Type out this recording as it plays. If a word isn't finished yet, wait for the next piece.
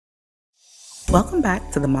Welcome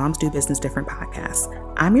back to the Moms Do Business Different podcast.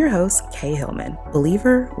 I'm your host, Kay Hillman,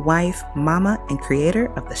 believer, wife, mama, and creator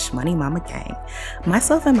of the Shmoney Mama Gang.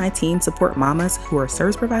 Myself and my team support mamas who are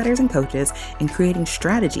service providers and coaches in creating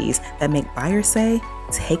strategies that make buyers say,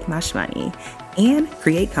 take my shmoney, and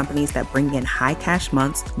create companies that bring in high cash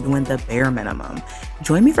months doing the bare minimum.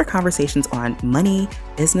 Join me for conversations on money,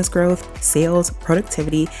 business growth, sales,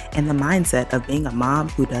 productivity, and the mindset of being a mom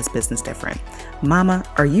who does business different. Mama,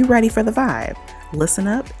 are you ready for the vibe? Listen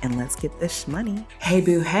up and let's get this shmoney. Hey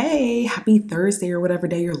boo, hey, happy Thursday or whatever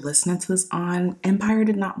day you're listening to this on. Empire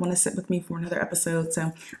did not want to sit with me for another episode,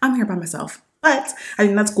 so I'm here by myself. But I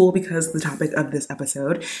think that's cool because the topic of this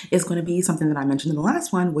episode is going to be something that I mentioned in the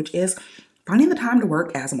last one, which is finding the time to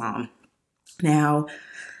work as a mom. Now,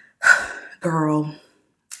 girl,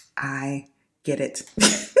 I get it.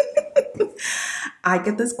 I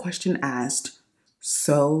get this question asked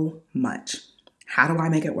so much. How do I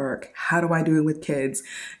make it work? How do I do it with kids?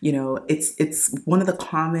 You know, it's one of the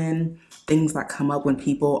common things that come up when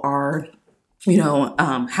people are,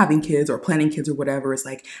 having kids or planning kids or whatever. Is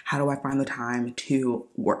like, how do I find the time to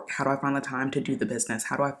work? How do I find the time to do the business?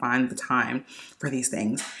 How do I find the time for these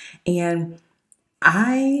things? And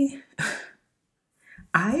I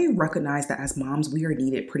recognize that as moms, we are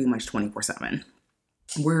needed pretty much 24/7.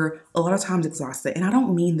 We're a lot of times exhausted. And I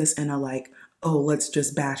don't mean this in a like, oh, let's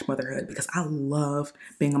just bash motherhood, because I love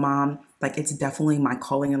being a mom. Like, it's definitely my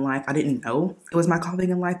calling in life. I didn't know it was my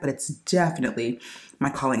calling in life, but it's definitely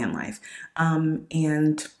my calling in life. I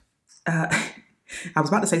was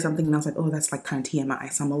about to say something and I was like, oh, that's like kind of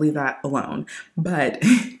TMI, so I'm gonna leave that alone. But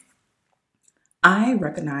I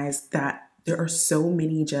recognize that there are so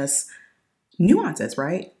many just nuances,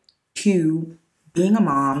 right, to being a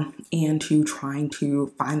mom and to trying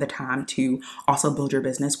to find the time to also build your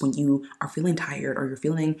business when you are feeling tired or you're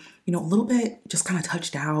feeling, a little bit just kind of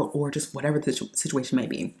touched out or just whatever the situation may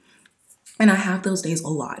be. And I have those days a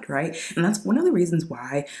lot, right? And that's one of the reasons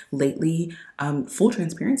why lately, full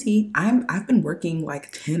transparency, I've been working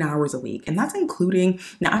like 10 hours a week. And that's including,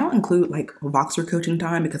 now I don't include like Voxer coaching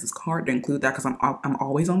time because it's hard to include that because I'm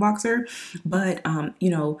always on Voxer. But,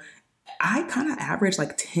 I kind of average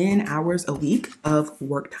like 10 hours a week of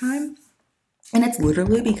work time. And it's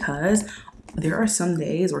literally because there are some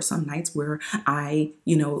days or some nights where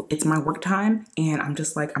it's my work time and I'm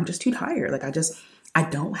just too tired. Like I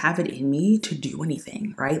don't have it in me to do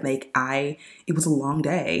anything, right? Like it was a long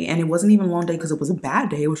day, and it wasn't even a long day because it was a bad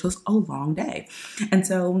day. It was just a long day. And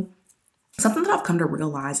so something that I've come to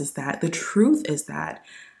realize is that the truth is that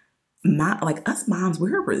us moms,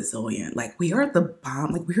 we're resilient. Like, we are the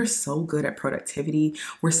bomb. Like, we are so good at productivity.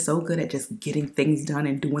 We're so good at just getting things done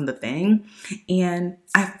and doing the thing. And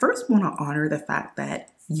I first want to honor the fact that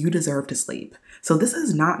you deserve to sleep. So this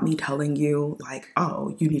is not me telling you like,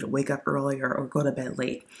 oh, you need to wake up earlier or go to bed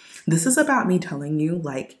late. This is about me telling you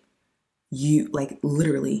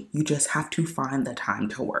literally, you just have to find the time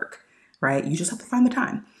to work, right? You just have to find the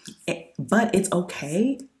time. But it's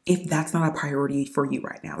okay if that's not a priority for you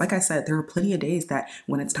right now. Like I said, there are plenty of days that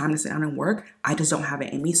when it's time to sit down and work, I just don't have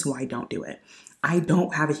it in me, so I don't do it. I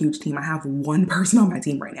don't have a huge team. I have one person on my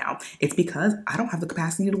team right now. It's because I don't have the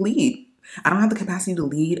capacity to lead. I don't have the capacity to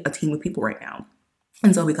lead a team of people right now.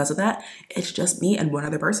 And so because of that, it's just me and one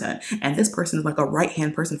other person. And this person is like a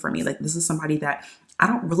right-hand person for me. Like, this is somebody that I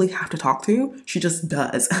don't really have to talk to. She just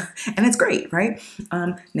does. And it's great, right?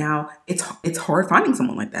 Now, it's hard finding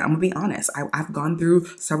someone like that. I'm gonna be honest. I've gone through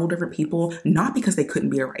several different people, not because they couldn't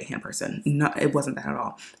be a right-hand person. No, it wasn't that at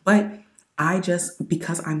all. But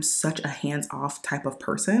because I'm such a hands-off type of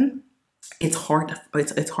person, it's hard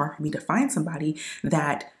for me to find somebody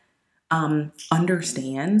that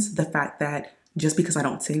understands the fact that just because I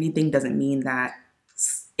don't say anything doesn't mean that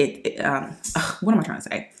what am I trying to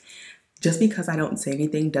say? Just because I don't say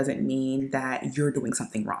anything doesn't mean that you're doing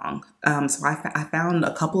something wrong. So I found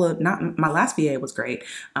a couple of, not my last VA was great,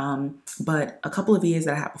 but a couple of VAs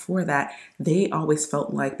that I had before that, they always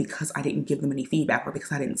felt like because I didn't give them any feedback or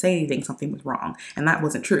because I didn't say anything, something was wrong. And that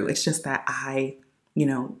wasn't true. It's just that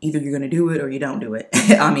either you're going to do it or you don't do it.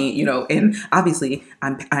 I mean, and obviously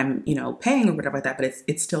I'm paying or whatever like that, but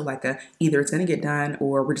it's still like either it's going to get done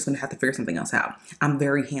or we're just going to have to figure something else out. I'm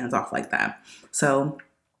very hands off like that. So,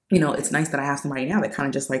 it's nice that I have somebody now that kind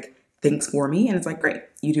of just like thinks for me, and it's like, great,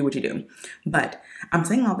 you do what you do. But I'm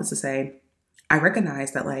saying all this to say, I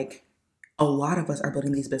recognize that like a lot of us are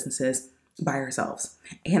building these businesses by ourselves.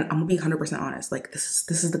 And I'm gonna be 100% honest. Like, this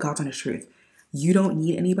is the God's honest truth. You don't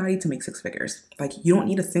need anybody to make 6 figures. Like, you don't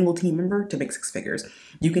need a single team member to make 6 figures.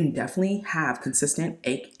 You can definitely have consistent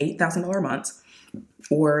 $8,000 months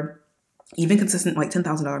or even consistent like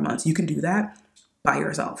 $10,000 months. You can do that by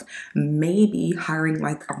yourself. Maybe hiring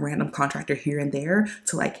like a random contractor here and there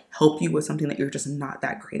to like help you with something that you're just not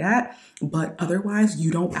that great at. But otherwise,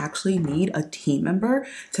 you don't actually need a team member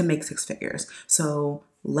to make six figures. So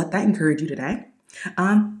let that encourage you today.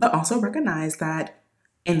 But also recognize that,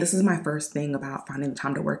 and this is my first thing about finding the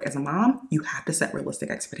time to work as a mom, you have to set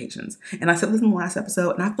realistic expectations. And I said this in the last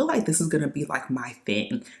episode, and I feel like this is going to be like my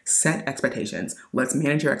thing. Set expectations. Let's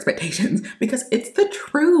manage your expectations because it's the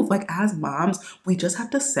truth. Like as moms, we just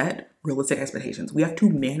have to set realistic expectations. We have to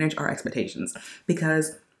manage our expectations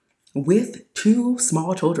because with two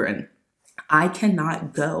small children, I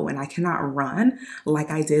cannot go and I cannot run like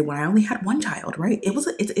I did when I only had one child, right?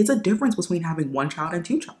 It's a difference between having one child and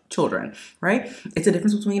two children, right? It's a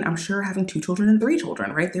difference between, I'm sure, having two children and three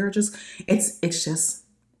children, right? It's just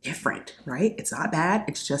different, right? It's not bad.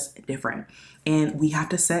 It's just different. And we have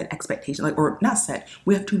to set expectations,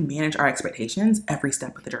 we have to manage our expectations every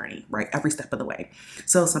step of the journey, right? Every step of the way.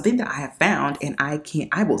 So something that I have found, and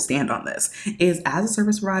I will stand on this, is as a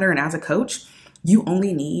service provider and as a coach, you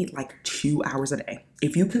only need like 2 hours a day.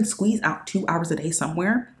 If you can squeeze out 2 hours a day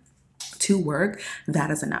somewhere to work, that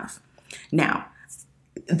is enough. Now,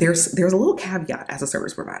 there's a little caveat as a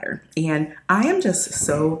service provider, and I am just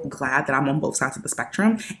so glad that I'm on both sides of the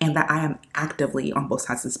spectrum and that I am actively on both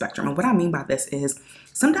sides of the spectrum. And what I mean by this is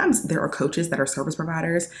sometimes there are coaches that are service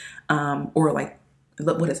providers, or like,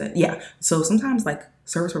 what is it? Yeah. So sometimes like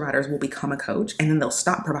service providers will become a coach and then they'll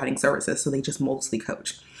stop providing services. So they just mostly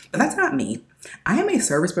coach. But that's not me. I am a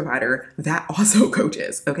service provider that also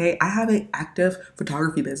coaches, okay? I have an active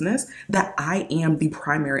photography business that I'm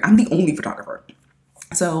the only photographer.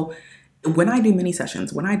 So when I do mini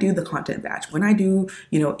sessions, when I do the content batch, when I do,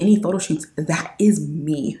 any photo shoots, that is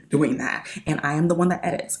me doing that. And I am the one that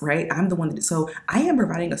edits, right? I'm the one that, so I am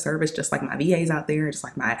providing a service just like my VAs out there, just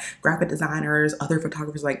like my graphic designers, other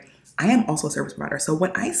photographers, like I am also a service provider. So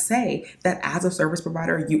when I say that as a service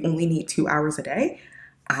provider, you only need 2 hours a day,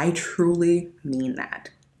 I truly mean that.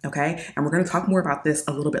 Okay. And we're going to talk more about this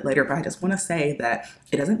a little bit later, but I just want to say that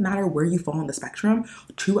it doesn't matter where you fall on the spectrum.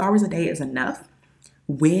 2 hours a day is enough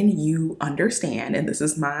when you understand, and this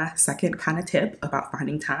is my second kind of tip about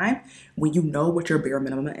finding time, when you know what your bare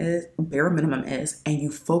minimum is, and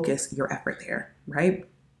you focus your effort there, right?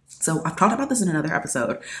 So I've talked about this in another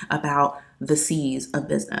episode about the C's of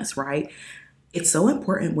business, right? It's so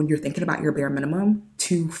important when you're thinking about your bare minimum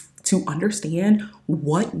to understand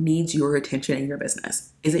what needs your attention in your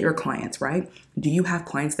business. Is it your clients, right? Do you have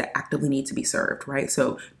clients that actively need to be served, right?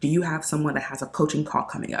 So do you have someone that has a coaching call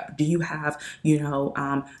coming up? Do you have,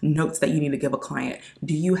 notes that you need to give a client?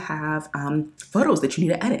 Do you have photos that you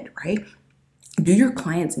need to edit, right? Do your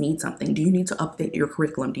clients need something? Do you need to update your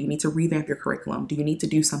curriculum? Do you need to revamp your curriculum? Do you need to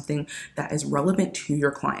do something that is relevant to your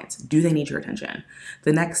clients? Do they need your attention?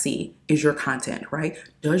 The next C is your content, right?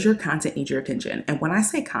 Does your content need your attention? And when I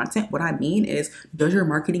say content, what I mean is, does your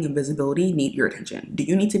marketing and visibility need your attention? Do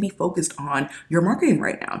you need to be focused on your marketing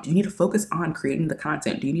right now? Do you need to focus on creating the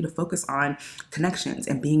content? Do you need to focus on connections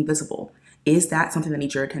and being visible? Is that something that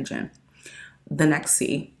needs your attention? The next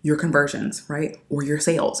C, your conversions, right? Or your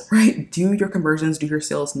sales, right? Do your conversions, do your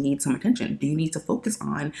sales need some attention? Do you need to focus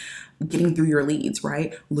on getting through your leads,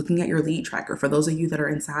 right? Looking at your lead tracker. For those of you that are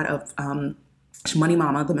inside of Money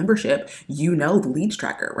Mama, the membership, the leads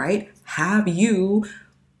tracker, right? Have you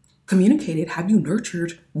communicated, have you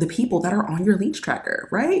nurtured the people that are on your leads tracker,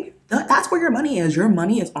 right? That's where your money is. Your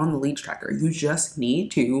money is on the leads tracker. You just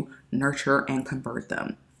need to nurture and convert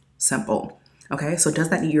them. Simple. Okay, so does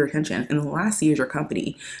that need your attention? And the last C is your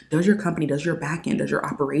company. Does your back end, does your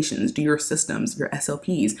operations, do your systems, your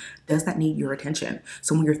SOPs, does that need your attention?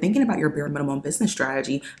 So when you're thinking about your bare minimum business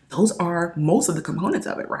strategy, those are most of the components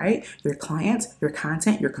of it, right? Your clients, your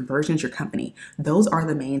content, your conversions, your company. Those are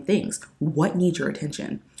the main things. What needs your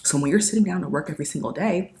attention? So when you're sitting down to work every single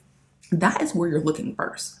day, that is where you're looking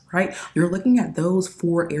first, right? You're looking at those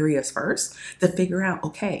 4 areas first to figure out,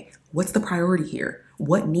 okay, what's the priority here?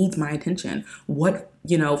 What needs my attention? What,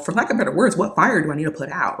 for lack of better words, what fire do I need to put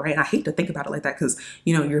out, right? And I hate to think about it like that because,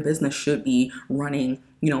 your business should be running,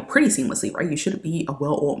 pretty seamlessly, right? You should be a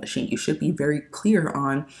well-oiled machine. You should be very clear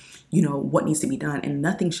on, what needs to be done, and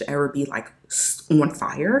nothing should ever be like on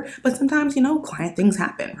fire. But sometimes, client things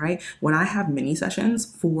happen, right? When I have mini sessions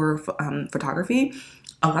for photography,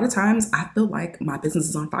 a lot of times I feel like my business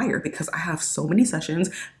is on fire because I have so many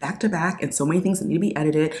sessions back to back and so many things that need to be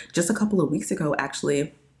edited. Just a couple of weeks ago,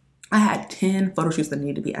 actually, I had 10 photo shoots that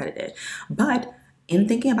needed to be edited. But in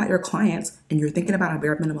thinking about your clients and you're thinking about a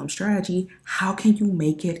bare minimum strategy, how can you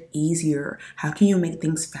make it easier? How can you make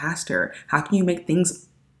things faster? How can you make things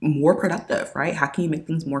more productive, right? How can you make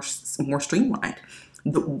things more streamlined?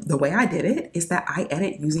 the way I did it is that I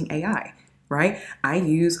edit using AI, right? I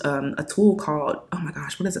use a tool called, oh my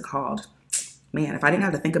gosh, what is it called? Man, if I didn't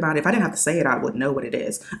have to think about it, if I didn't have to say it, I would know what it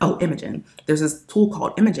is. Oh, Imagen. There's this tool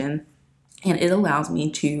called Imagen, and it allows me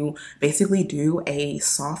to basically do a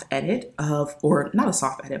soft edit of, or not a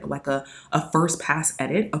soft edit, but like a first pass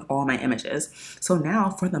edit of all my images. So now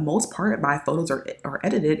for the most part, my photos are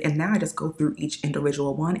edited, and now I just go through each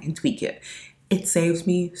individual one and tweak it. It saves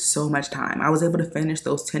me so much time. I was able to finish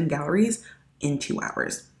those 10 galleries in 2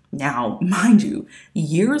 hours. Now, mind you,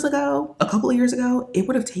 years ago, a couple of years ago, it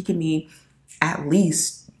would have taken me at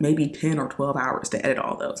least maybe 10 or 12 hours to edit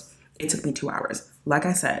all those. It took me 2 hours. Like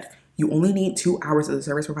I said, you only need 2 hours as a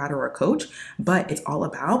service provider or a coach, but it's all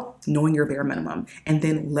about knowing your bare minimum and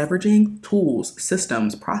then leveraging tools,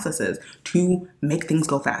 systems, processes to make things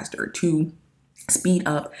go faster, to speed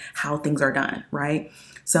up how things are done, right?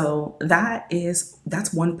 So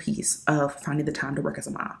that's one piece of finding the time to work as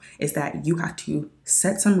a mom, is that you have to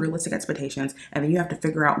set some realistic expectations, and then you have to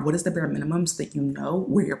figure out what is the bare minimum so that you know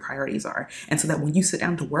where your priorities are. And so that when you sit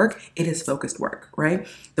down to work, it is focused work, right?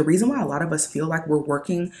 The reason why a lot of us feel like we're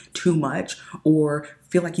working too much or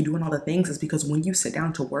feel like you're doing all the things is because when you sit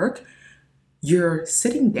down to work, you're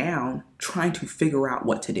sitting down trying to figure out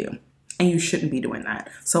what to do. And you shouldn't be doing that.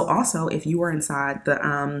 So also, if you are inside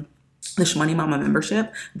the Shmoney Mama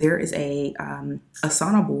membership, there is a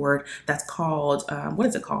Asana board that's called, what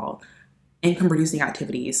is it called? Income Producing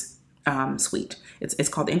Activities Suite. It's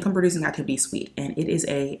called the Income Producing Activities Suite. And it is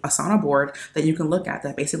a Asana board that you can look at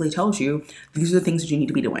that basically tells you these are the things that you need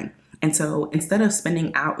to be doing. And so instead of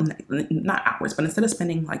spending not hours, but instead of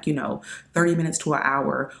spending 30 minutes to an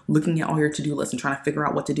hour looking at all your to-do lists and trying to figure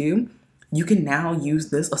out what to do, you can now use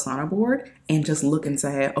this Asana board and just look and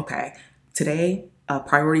say, okay, today a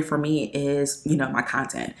priority for me is, my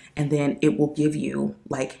content. And then it will give you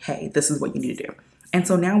hey, this is what you need to do. And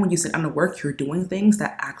so now when you sit down to work, you're doing things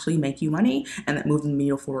that actually make you money and that move the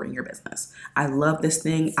needle forward in your business. I love this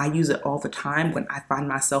thing. I use it all the time when I find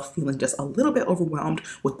myself feeling just a little bit overwhelmed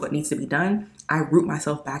with what needs to be done. I root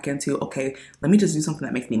myself back into, okay, let me just do something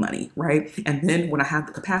that makes me money, right? And then when I have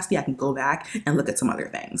the capacity, I can go back and look at some other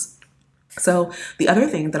things. So the other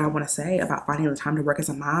thing that I want to say about finding the time to work as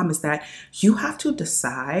a mom is that you have to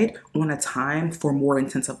decide on a time for more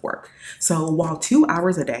intensive work. So while 2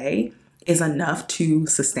 hours a day is enough to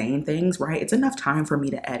sustain things, right? It's enough time for me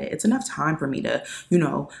to edit. It's enough time for me to,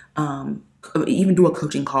 even do a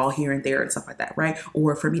coaching call here and there and stuff like that, right?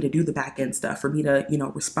 Or for me to do the back end stuff, for me to,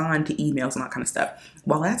 respond to emails and that kind of stuff.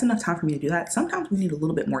 While that's enough time for me to do that, sometimes we need a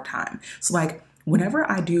little bit more time. So whenever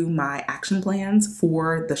I do my action plans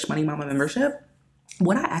for the Shmoney Mama membership,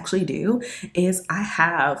 what I actually do is I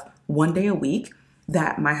have one day a week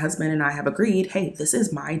that my husband and I have agreed, hey, this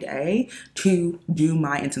is my day to do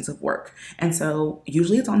my intensive work. And so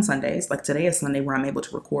usually it's on Sundays, like today is Sunday where I'm able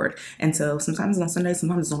to record. And so sometimes it's on Sundays,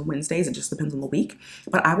 sometimes it's on Wednesdays. It just depends on the week.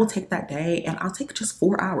 But I will take that day and I'll take just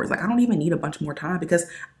 4 hours. I don't even need a bunch more time because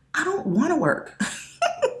I don't want to work.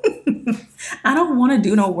 I don't want to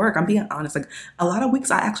do no work. I'm being honest. A lot of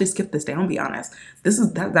weeks I actually skip this day. I'll be honest.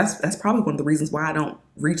 That's probably one of the reasons why I don't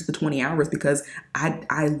reach the 20 hours because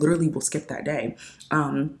I literally will skip that day.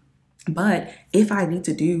 But if I need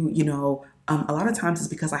to do, a lot of times it's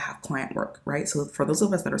because I have client work, right? So for those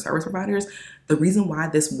of us that are service providers, the reason why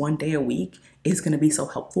this one day a week is going to be so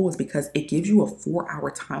helpful is because it gives you a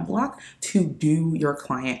 4-hour time block to do your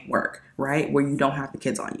client work, right? Where you don't have the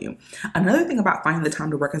kids on you. Another thing about finding the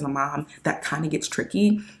time to work as a mom that kind of gets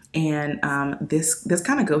tricky, and this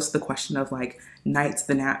kind of goes to the question of nights,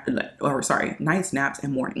 naps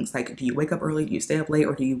and mornings. Do you wake up early? Do you stay up late?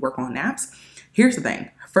 Or do you work on naps? Here's the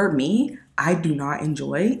thing. For me, I do not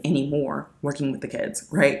enjoy anymore working with the kids,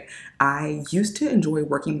 right? I used to enjoy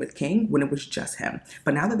working with King when it was just him.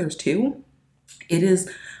 But now that there's two, it is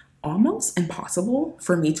almost impossible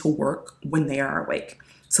for me to work when they are awake.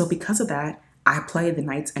 So because of that, I play the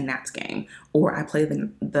nights and naps game, or I play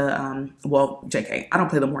JK, I don't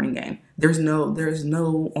play the morning game. There's no,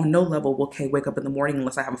 on no level will Kay wake up in the morning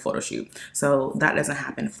unless I have a photo shoot. So that doesn't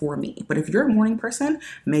happen for me. But if you're a morning person,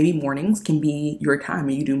 maybe mornings can be your time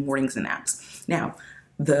and you do mornings and naps. Now,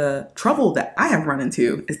 the trouble that I have run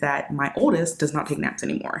into is that my oldest does not take naps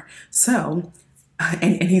anymore. So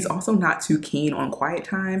and he's also not too keen on quiet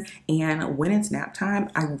time. And when it's nap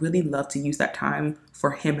time, I really love to use that time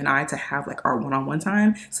for him and I to have our one-on-one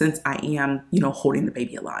time, since I am, holding the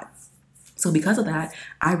baby a lot. So because of that,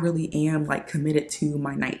 I really am committed to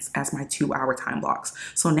my nights as my 2-hour time blocks.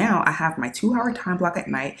 So now I have my 2-hour time block at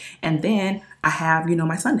night, and then I have,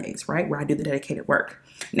 my Sundays, right, where I do the dedicated work.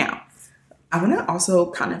 Now, I want to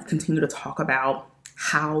also kind of continue to talk about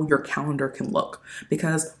how your calendar can look.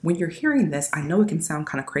 Because when you're hearing this, I know it can sound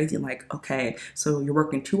kind of crazy, like, okay, so you're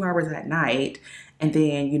working 2 hours at night and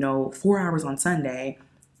then, 4 hours on Sunday.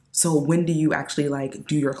 So when do you actually like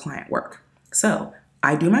do your client work? So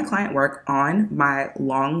I do my client work on my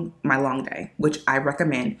long day, which I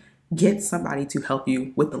recommend get somebody to help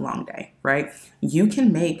you with the long day, right? You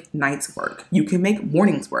can make nights work. You can make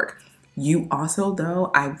mornings work. You also, though,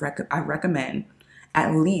 I recommend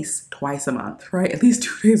at least twice a month, right? At least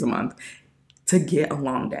 2 days a month to get a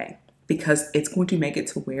long day, because it's going to make it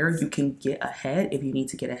to where you can get ahead if you need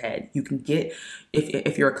to get ahead. You can get,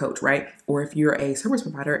 if you're a coach, right? Or if you're a service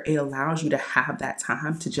provider, it allows you to have that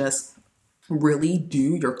time to just really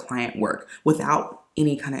do your client work without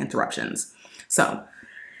any kind of interruptions. So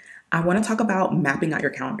I want to talk about mapping out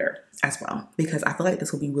your calendar as well, because I feel like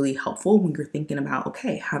this will be really helpful when you're thinking about,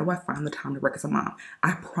 okay, how do I find the time to work as a mom?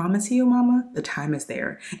 I promise you, mama, the time is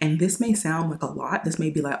there. And this may sound like a lot. This may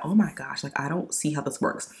be like, oh my gosh, like I don't see how this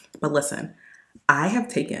works. But listen, I have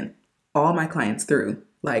taken all my clients through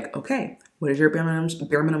like, okay, what is your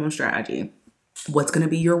bare minimum strategy? What's going to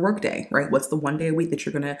be your work day, right? What's the one day a week that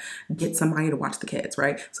you're going to get somebody to watch the kids,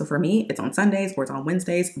 right? So for me, it's on Sundays or it's on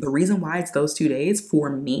Wednesdays. The reason why it's those 2 days for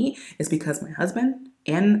me is because my husband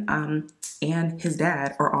and his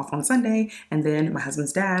dad are off on Sunday, and then my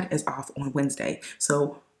husband's dad is off on Wednesday.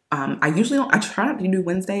 So I try not to do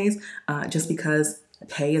Wednesdays just because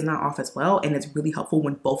Tay is not off as well, and it's really helpful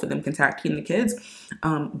when both of them can tag team the kids.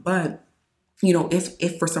 But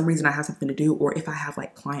if for some reason I have something to do, or if I have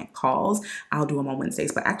like client calls, I'll do them on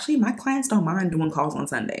Wednesdays. But actually, my clients don't mind doing calls on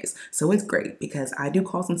Sundays. So it's great because I do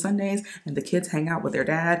calls on Sundays and the kids hang out with their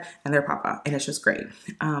dad and their papa, and it's just great.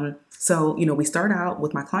 So we start out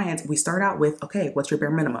with my clients, we start out with, okay, what's your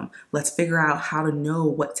bare minimum? Let's figure out how to know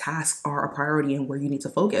what tasks are a priority and where you need to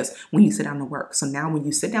focus when you sit down to work. So now when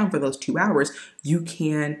you sit down for those 2 hours,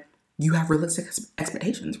 you have realistic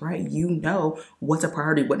expectations, right? You know what's a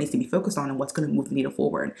priority, what needs to be focused on, and what's going to move the needle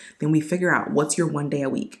forward. Then we figure out what's your one day a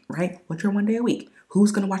week, right? What's your one day a week?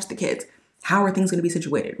 Who's going to watch the kids? How are things going to be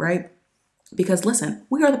situated, right? Because listen,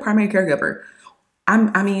 we are the primary caregiver.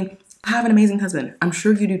 I have an amazing husband. I'm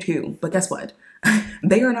sure you do too. But guess what?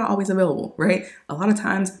 They are not always available, right? A lot of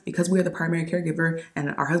times, because we are the primary caregiver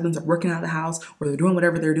and our husbands are working out of the house or they're doing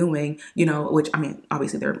whatever they're doing, which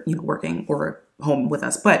obviously they're, working or home with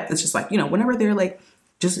us, but it's just like, whenever they're like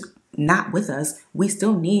just not with us, we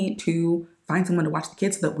still need to find someone to watch the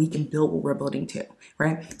kids so that we can build what we're building too,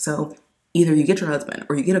 right? So either you get your husband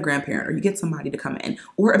or you get a grandparent or you get somebody to come in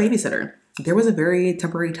or a babysitter. There was a very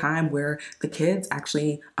temporary time where the kids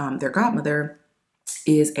actually, their godmother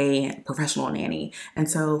is a professional nanny. And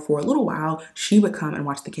so for a little while, she would come and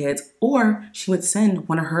watch the kids, or she would send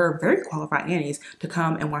one of her very qualified nannies to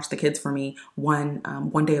come and watch the kids for me one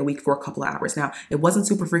day a week for a couple of hours. Now, it wasn't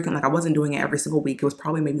super frequent. Like I wasn't doing it every single week. It was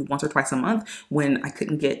probably maybe once or twice a month when I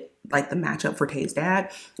couldn't get like the matchup for Tay's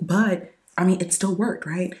dad. But it still worked,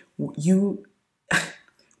 right?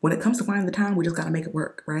 When it comes to finding the time, we just got to make it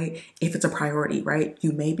work, right? If it's a priority, right?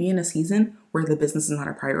 You may be in a season where the business is not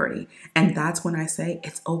a priority. And that's when I say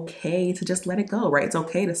it's okay to just let it go, right? It's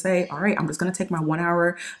okay to say, all right, I'm just going to take my 1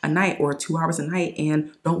 hour a night or 2 hours a night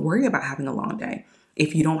and don't worry about having a long day.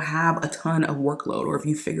 If you don't have a ton of workload, or if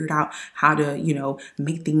you figured out how to,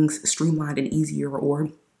 make things streamlined and easier, or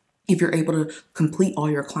if you're able to complete all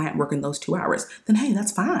your client work in those 2 hours, then hey,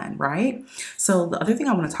 that's fine, right? So the other thing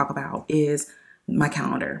I want to talk about is my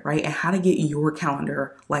calendar, right? And how to get your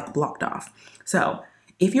calendar like blocked off. So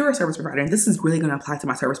if you're a service provider, and this is really going to apply to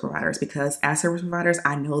my service providers, because as service providers,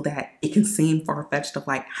 I know that it can seem far-fetched of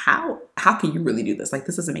like, how can you really do this? Like,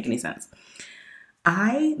 this doesn't make any sense.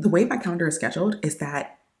 The way my calendar is scheduled is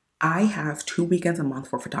that I have 2 weekends a month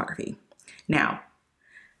for photography. Now,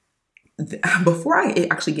 before I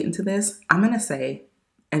actually get into this, I'm going to say,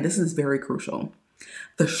 and this is very crucial,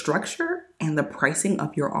 the structure and the pricing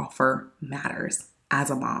of your offer matters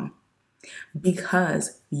as a mom,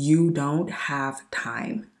 because you don't have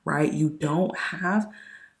time, right? You don't have,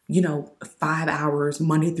 5 hours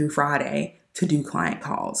Monday through Friday to do client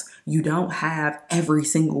calls. You don't have every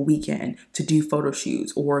single weekend to do photo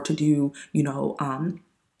shoots or to do,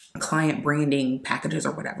 client branding packages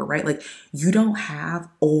or whatever, right? Like you don't have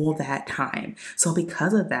all that time. So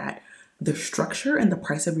because of that, the structure and the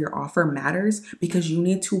price of your offer matters, because you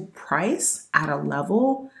need to price at a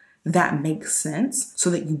level that makes sense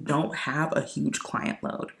so that you don't have a huge client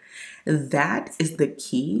load. That is the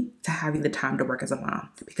key to having the time to work as a mom,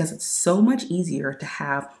 because it's so much easier to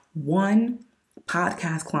have one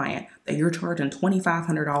podcast client that you're charging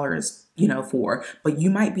 $2,500, for, but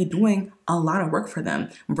you might be doing a lot of work for them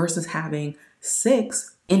versus having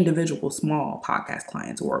 6 individual small podcast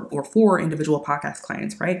clients or 4 individual podcast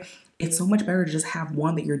clients, right? It's so much better to just have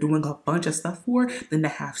one that you're doing a bunch of stuff for than to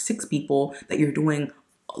have 6 people that you're doing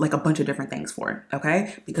like a bunch of different things for,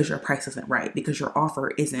 okay? Because your price isn't right, because your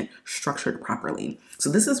offer isn't structured properly. So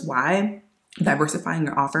this is why diversifying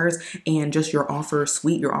your offers and just your offer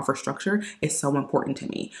suite, your offer structure is so important to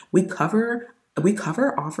me. We cover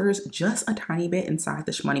offers just a tiny bit inside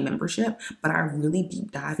the Shmoney membership, but I really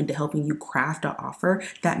deep dive into helping you craft an offer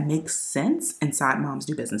that makes sense inside Moms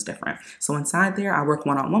Do Business Different. So inside there, I work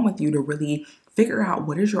one-on-one with you to really figure out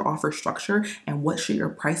what is your offer structure and what should your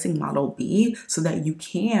pricing model be so that you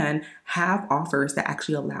can have offers that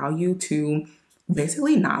actually allow you to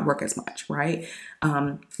basically not work as much, right?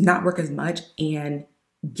 Not work as much and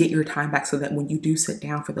get your time back so that when you do sit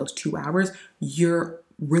down for those 2 hours, you're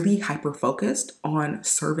really hyper focused on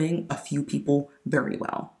serving a few people very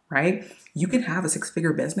well, right? You can have a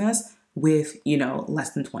 6-figure business with, less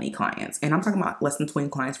than 20 clients. And I'm talking about less than 20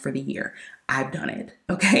 clients for the year. I've done it.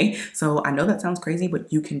 Okay. So I know that sounds crazy,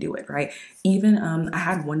 but you can do it, right? Even I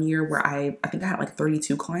had one year where I think I had like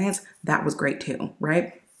 32 clients. That was great too,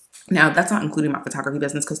 right? Now, that's not including my photography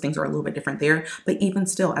business because things are a little bit different there. But even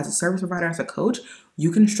still, as a service provider, as a coach,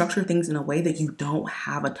 you can structure things in a way that you don't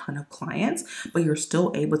have a ton of clients, but you're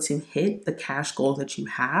still able to hit the cash goals that you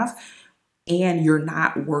have. And you're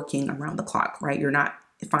not working around the clock, right? You're not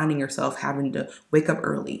finding yourself having to wake up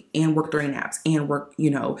early and work during naps and work,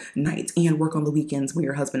 nights and work on the weekends when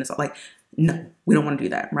your husband is like, no, we don't want to do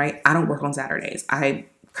that, right? I don't work on Saturdays. I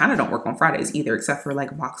kind of don't work on Fridays either, except for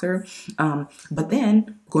like Boxer. But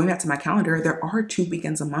then going back to my calendar, there are 2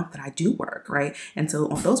 weekends a month that I do work, right? And so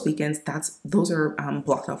on those weekends, those are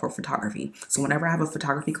blocked out for photography. So whenever I have a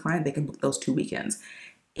photography client, they can book those 2 weekends.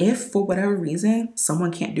 If for whatever reason,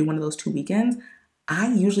 someone can't do one of those 2 weekends,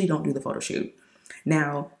 I usually don't do the photo shoot.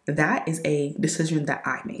 Now, that is a decision that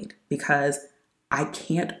I made because I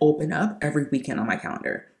can't open up every weekend on my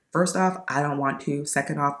calendar. First off, I don't want to.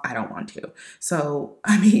 Second off, I don't want to. So,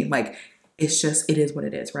 it is what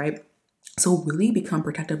it is, right? So really become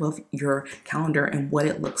protective of your calendar and what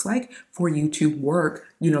it looks like for you to work,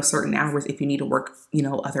 certain hours if you need to work,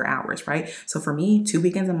 other hours, right? So for me, 2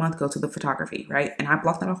 weekends a month go to the photography, right? And I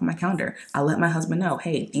block that off on my calendar. I let my husband know,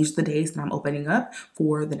 hey, these are the days that I'm opening up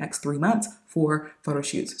for the next 3 months for photo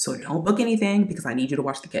shoots. So don't book anything because I need you to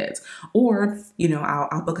watch the kids. Or,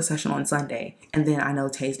 I'll book a session on Sunday and then I know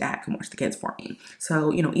Tay's dad can watch the kids for me.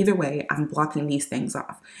 So, either way, I'm blocking these things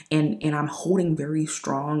off and I'm holding very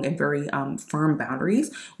strong and very firm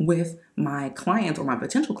boundaries with my clients or my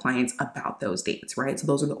potential clients about those dates, right? So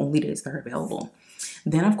those are the only dates that are available.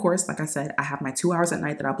 Then, of course, like I said, I have my 2 hours at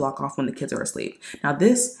night that I block off when the kids are asleep. Now,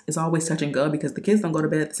 this is always touch and go because the kids don't go to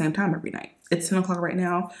bed at the same time every night. It's 10 o'clock right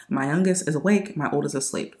now. My youngest is awake. My oldest is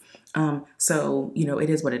asleep. So, it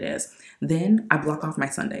is what it is. Then I block off my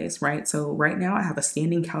Sundays, right? So right now I have a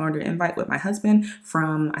standing calendar invite with my husband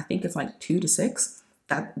from, I think it's like 2 to 6.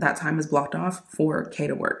 That time is blocked off for K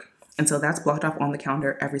to work. And so that's blocked off on the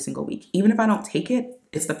calendar every single week. Even if I don't take it,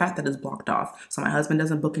 it's the fact that it's blocked off. So my husband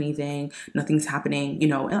doesn't book anything, nothing's happening,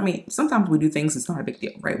 and sometimes we do things, it's not a big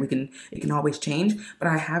deal, right? It can always change, but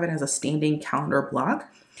I have it as a standing calendar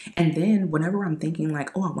block. And then whenever I'm thinking like,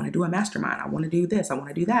 oh, I want to do a mastermind, I want to do this, I want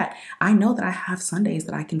to do that, I know that I have Sundays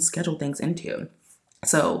that I can schedule things into.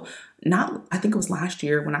 So I think it was last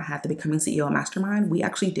year when I had the Becoming CEO Mastermind, we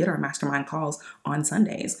actually did our mastermind calls on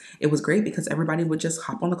Sundays. It was great because everybody would just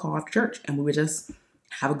hop on the call after church and we would just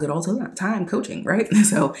have a good old time coaching, right?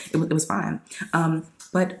 So it was fine.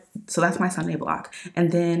 So that's my Sunday block.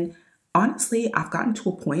 And then honestly, I've gotten to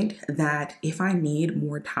a point that if I need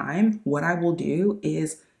more time, what I will do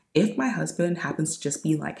is if my husband happens to just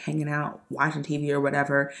be like hanging out, watching TV or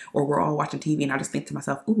whatever, or we're all watching TV and I just think to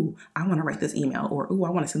myself, ooh, I want to write this email or ooh, I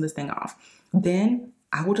want to send this thing off, then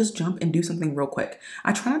I will just jump and do something real quick.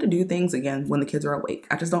 I try not to do things again when the kids are awake.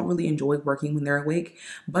 I just don't really enjoy working when they're awake,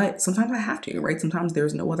 but sometimes I have to, right? Sometimes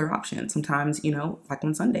there's no other option. Sometimes, like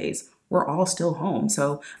on Sundays, we're all still home.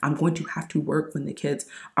 So I'm going to have to work when the kids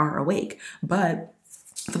are awake. But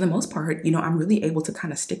for the most part, I'm really able to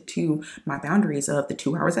kind of stick to my boundaries of the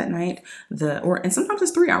 2 hours at night, and sometimes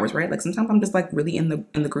it's 3 hours, right? Like sometimes I'm just like really in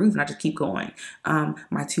the groove and I just keep going.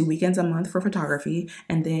 My 2 weekends a month for photography,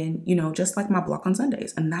 and then, just like my block on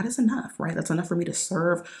Sundays. And that is enough, right? That's enough for me to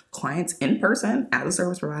serve clients in person as a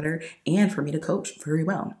service provider and for me to coach very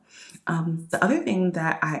well. The other thing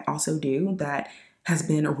that I also do that has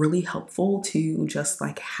been really helpful to just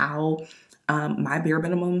like how My bare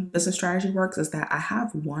minimum business strategy works is that I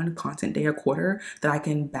have one content day a quarter that I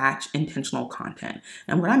can batch intentional content.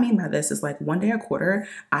 And what I mean by this is like one day a quarter,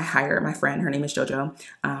 I hire my friend, her name is JoJo,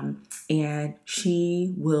 and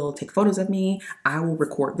she will take photos of me. I will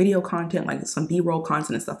record video content, like some B-roll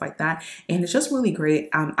content and stuff like that. And it's just really great.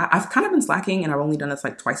 I've kind of been slacking and I've only done this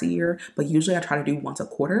like twice a year, but usually I try to do once a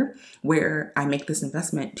quarter where I make this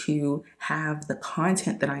investment to have the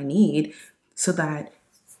content that I need so that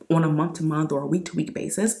on a month-to-month or a week-to-week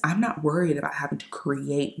basis, I'm not worried about having to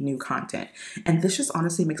create new content. And this just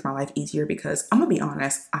honestly makes my life easier because I'm gonna be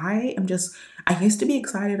honest, I used to be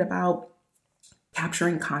excited about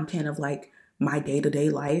capturing content of like my day-to-day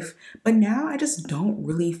life, but now I just don't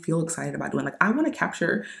really feel excited about doing, like, I want to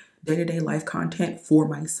capture day-to-day life content for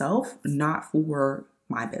myself, not for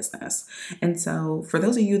my business. And so for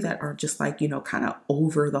those of you that are just like, kind of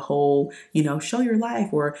over the whole, show your life,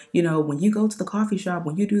 or, when you go to the coffee shop,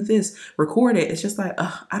 when you do this, record it, it's just like,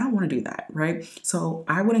 I don't want to do that, right? So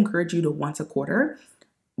I would encourage you to once a quarter,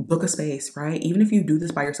 book a space, right? Even if you do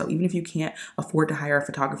this by yourself, even if you can't afford to hire a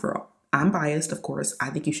photographer, I'm biased, of course. I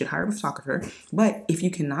think you should hire a photographer. But if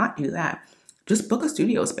you cannot do that, just book a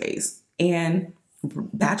studio space and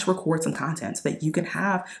batch record some content so that you can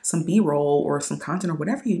have some B-roll or some content or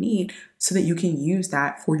whatever you need so that you can use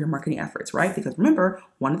that for your marketing efforts, right? Because remember,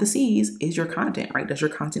 one of the C's is your content, right? Does your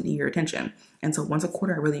content need your attention? And so once a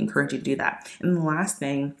quarter, I really encourage you to do that. And the last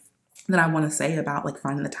thing that I want to say about like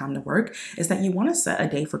finding the time to work is that you want to set a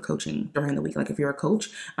day for coaching during the week. Like if you're a coach,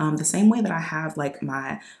 the same way that I have like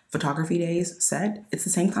my photography days set, it's the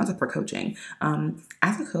same concept for coaching.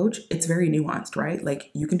 As a coach, it's very nuanced, right? Like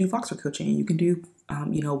you can do Voxer coaching, you can do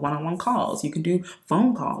one-on-one calls, you can do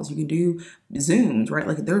phone calls, you can do Zooms, right?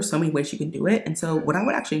 Like there are so many ways you can do it. And so what I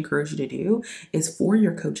would actually encourage you to do is for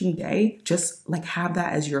your coaching day, just like have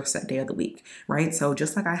that as your set day of the week, right? So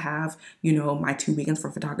just like I have, my 2 weekends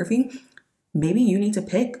for photography, maybe you need to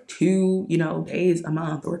pick 2, days a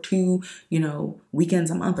month or 2,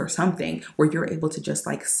 weekends a month or something where you're able to just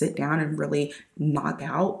like sit down and really knock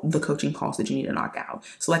out the coaching calls that you need to knock out.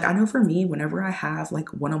 So like I know for me, whenever I have like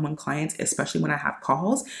one-on-one clients, especially when I have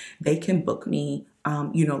calls, they can book me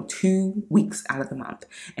 2 weeks out of the month.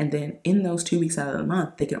 And then in those 2 weeks out of the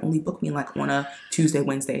month, they can only book me like on a Tuesday,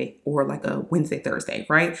 Wednesday, or like a Wednesday, Thursday,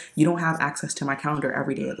 right? You don't have access to my calendar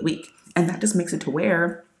every day of the week. And that just makes it to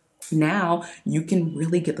where now you can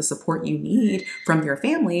really get the support you need from your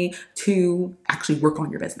family to actually work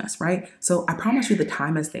on your business, right? So I promise you the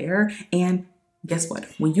time is there. And guess what?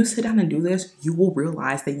 When you sit down and do this, you will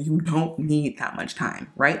realize that you don't need that much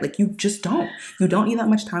time, right? Like you just don't. You don't need that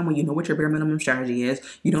much time when you know what your bare minimum strategy is.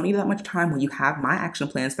 You don't need that much time when you have my action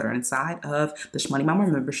plans that are inside of the Shmoney Mama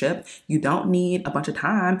membership. You don't need a bunch of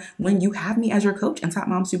time when you have me as your coach inside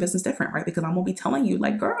Moms Do Business Different, right? Because I'm gonna be telling you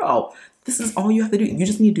like, girl, this is all you have to do. You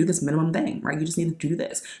just need to do this minimum thing, right? You just need to do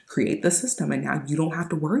this, create the system. And now you don't have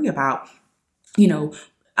to worry about,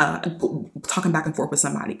 talking back and forth with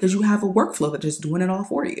somebody because you have a workflow that's just doing it all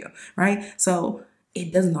for you, right? So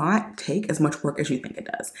it does not take as much work as you think it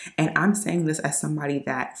does. And I'm saying this as somebody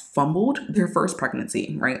that fumbled their first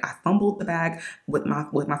pregnancy, right? I fumbled the bag with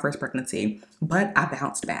my first pregnancy, but I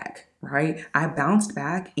bounced back, right? I bounced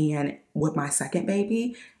back, and with my second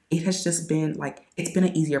baby, it has just been like, it's been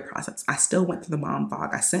an easier process. I still went through the mom fog.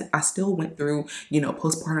 I still went through,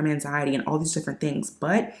 postpartum anxiety and all these different things,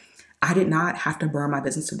 but I did not have to burn my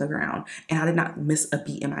business to the ground, and I did not miss a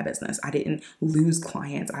beat in my business. I didn't lose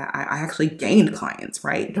clients. I actually gained clients,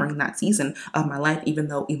 right, during that season of my life, even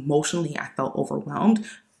though emotionally I felt overwhelmed.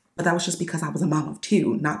 But that was just because I was a mom of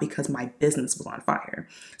 2, not because my business was on fire.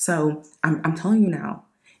 So I'm telling you now,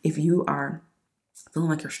 if you are feeling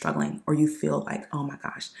like you're struggling, or you feel like, oh my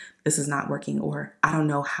gosh, this is not working, or I don't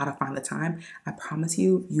know how to find the time, I promise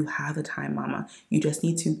you, you have the time, mama. You just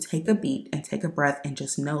need to take a beat and take a breath and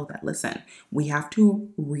just know that, listen, we have to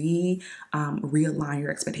realign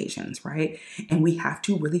your expectations, right? And we have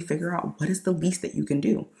to really figure out what is the least that you can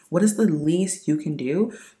do. What is the least you can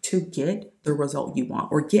do to get the result you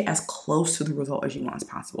want, or get as close to the result as you want as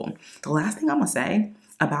possible? The last thing I'm gonna say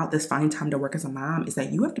about this finding time to work as a mom is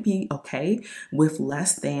that you have to be okay with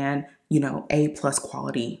less than, A+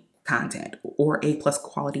 quality content or A+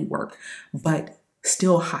 quality work, but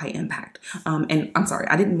still high impact. And I'm sorry,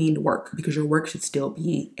 I didn't mean to work, because your work should still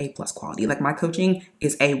be A+ quality. Like my coaching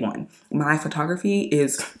is A1. My photography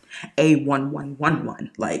is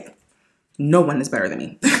A1111. Like no one is better than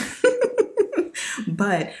me.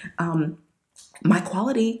 But my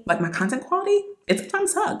quality, like my content quality, it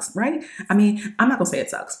sometimes sucks, right? I mean, I'm not gonna say it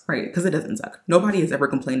sucks, right? Because it doesn't suck. Nobody has ever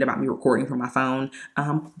complained about me recording from my phone.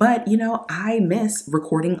 But I miss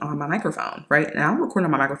recording on my microphone, right? And I'm recording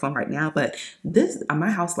on my microphone right now, but this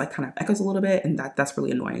my house like kind of echoes a little bit, and that's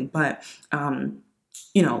really annoying. But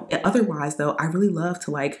otherwise though, I really love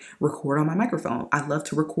to like record on my microphone. I love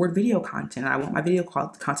to record video content. I want my video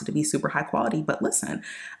content to be super high quality, but listen,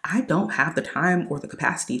 I don't have the time or the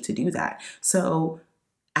capacity to do that. So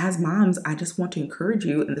as moms, I just want to encourage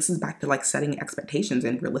you, and this is back to like setting expectations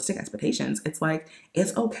and realistic expectations. It's like,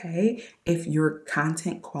 it's okay if your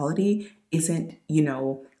content quality isn't,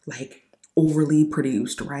 like overly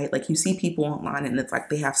produced, right? Like you see people online and it's like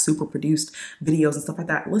they have super produced videos and stuff like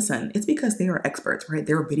that. Listen, it's because they are experts, right?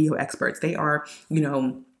 They're video experts. They are,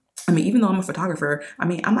 even though I'm a photographer,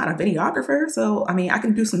 I'm not a videographer. So, I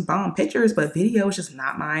can do some bomb pictures, but video is just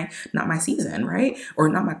not my season, right? Or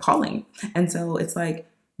not my calling. And so it's like,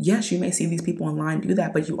 yes, you may see these people online do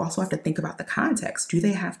that, but you also have to think about the context. Do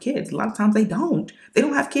they have kids? A lot of times they don't. They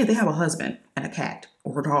don't have kids. They have a husband and a cat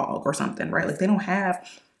or a dog or something, right? Like they don't have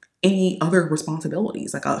any other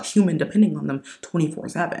responsibilities, like a human depending on them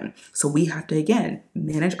 24/7. So we have to, again,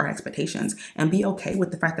 manage our expectations and be okay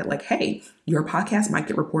with the fact that like, hey, your podcast might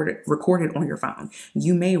get recorded on your phone.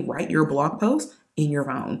 You may write your blog post in your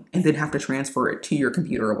phone and then have to transfer it to your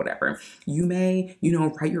computer or whatever. You may,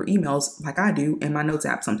 write your emails like I do in my notes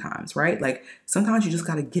app sometimes, right? Like sometimes you just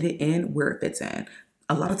got to get it in where it fits in.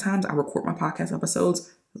 A lot of times I record my podcast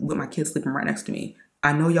episodes with my kids sleeping right next to me.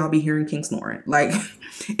 I know y'all be hearing King snoring. Like,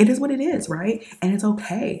 it is what it is, right? And it's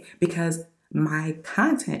okay because my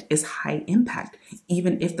content is high impact,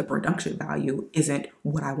 even if the production value isn't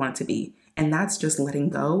what I want it to be. And that's just letting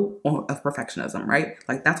go of perfectionism, right?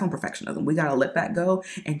 Like, that's on perfectionism. We got to let that go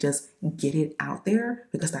and just get it out there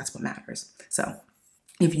because that's what matters. So,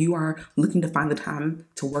 if you are looking to find the time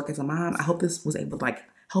to work as a mom, I hope this was able to like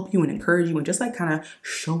help you and encourage you and just like kind of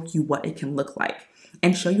show you what it can look like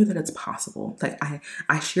and show you that it's possible. Like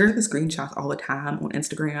I share the screenshots all the time on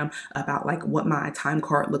Instagram about like what my time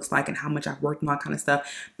card looks like and how much I've worked and all that kind of stuff,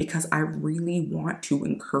 because I really want to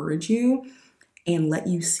encourage you and let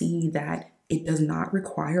you see that it does not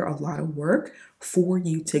require a lot of work for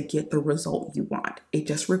you to get the result you want. It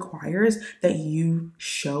just requires that you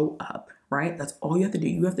show up, right? That's all you have to do.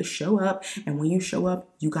 You have to show up. And when you show up,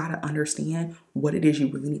 you got to understand what it is you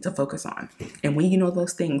really need to focus on. And when you know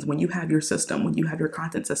those things, when you have your system, when you have your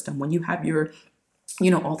content system, when you have your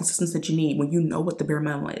all the systems that you need, when you know what the bare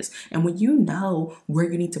minimum is, and when you know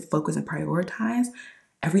where you need to focus and prioritize,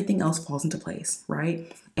 everything else falls into place,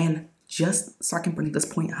 right? And just so I can bring this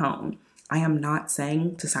point home, I am not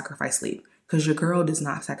saying to sacrifice sleep, because your girl does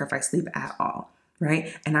not sacrifice sleep at all,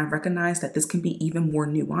 right? And I recognize that this can be even more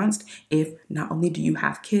nuanced if not only do you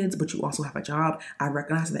have kids, but you also have a job. I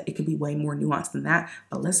recognize that it can be way more nuanced than that.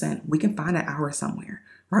 But listen, we can find an hour somewhere,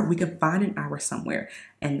 right? We can find an hour somewhere,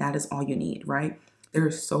 and that is all you need, right? There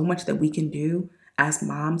is so much that we can do as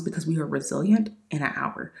moms because we are resilient in an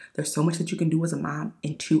hour. There's so much that you can do as a mom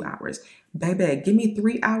in 2 hours. Baby, give me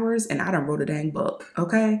 3 hours and I done wrote a dang book,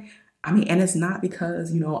 okay? And it's not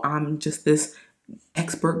because, I'm just this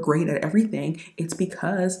expert great at everything. It's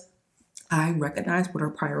because I recognize what are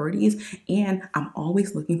priorities and I'm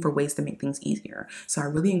always looking for ways to make things easier. So I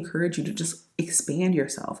really encourage you to just expand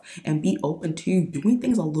yourself and be open to doing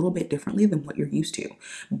things a little bit differently than what you're used to.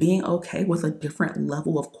 Being okay with a different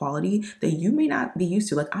level of quality that you may not be used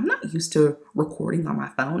to. Like, I'm not used to recording on my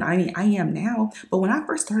phone. I am now, but when I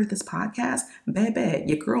first started this podcast, baby,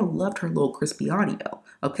 your girl loved her little crispy audio,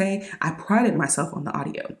 okay? I prided myself on the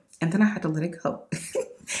audio and then I had to let it go.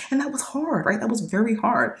 And that was hard, right? That was very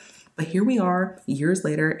hard. But here we are years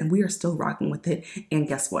later and we are still rocking with it. And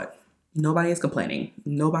guess what? Nobody is complaining.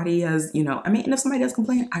 Nobody has, and if somebody does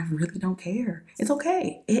complain, I really don't care. It's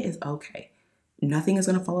okay. It is okay. Nothing is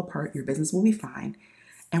going to fall apart. Your business will be fine.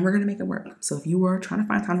 And we're going to make it work. So if you are trying to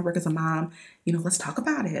find time to work as a mom, let's talk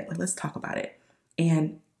about it. Let's talk about it.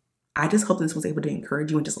 And I just hope this was able to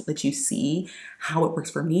encourage you and just let you see how it works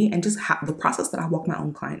for me and just how the process that I walk my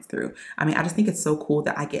own clients through. I just think it's so cool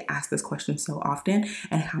that I get asked this question so often,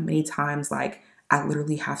 and how many times like I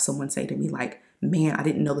literally have someone say to me like, man, I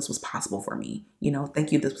didn't know this was possible for me.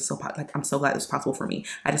 Thank you. This was I'm so glad this was possible for me.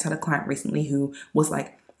 I just had a client recently who was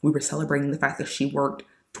like, we were celebrating the fact that she worked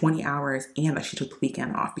 20 hours and that she took the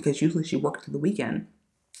weekend off, because usually she worked through the weekend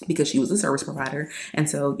because she was a service provider. And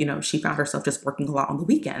so, she found herself just working a lot on the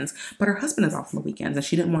weekends, but her husband is off on the weekends and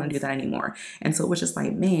she didn't want to do that anymore. And so it was just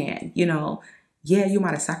like, man, yeah, you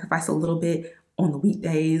might have sacrificed a little bit, on the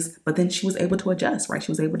weekdays, but then she was able to adjust, right?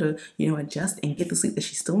 She was able to, adjust and get the sleep that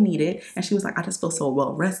she still needed. And she was like, I just feel so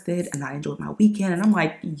well rested and I enjoyed my weekend. And I'm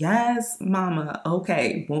like, yes, mama.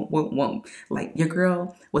 Okay. Won't. Like, your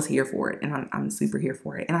girl was here for it. And I'm super here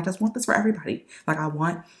for it. And I just want this for everybody. Like, I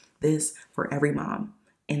want this for every mom.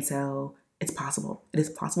 And so it's possible. It is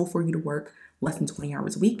possible for you to work less than 20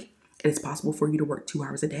 hours a week. It is possible for you to work 2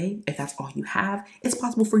 hours a day if that's all you have. It's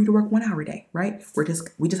possible for you to work 1 hour a day, right? We just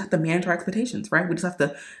have to manage our expectations, right? We just have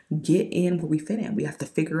to get in where we fit in. We have to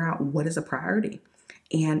figure out what is a priority.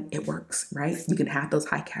 And it works, right? You can have those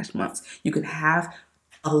high cash months. You can have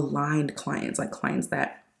aligned clients, like clients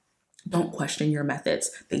that don't question your methods.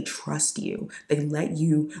 They trust you. They let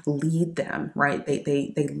you lead them, right?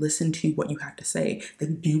 They listen to what you have to say. They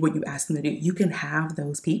do what you ask them to do. You can have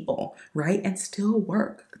those people, right? And still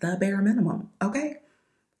work the bare minimum, okay?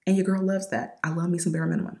 And your girl loves that. I love me some bare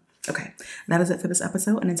minimum. Okay, that is it for this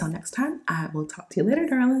episode. And until next time, I will talk to you later,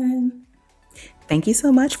 darling. Thank you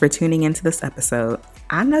so much for tuning into this episode.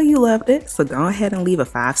 I know you loved it, so go ahead and leave a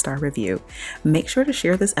 5-star review. Make sure to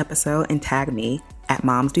share this episode and tag me at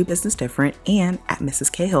Moms Do Business Different and at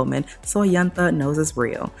Mrs. K. Hillman so Ayantha knows it's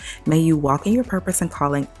real. May you walk in your purpose and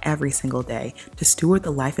calling every single day to steward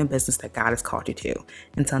the life and business that God has called you to.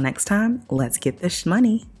 Until next time, let's get this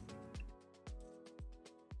money.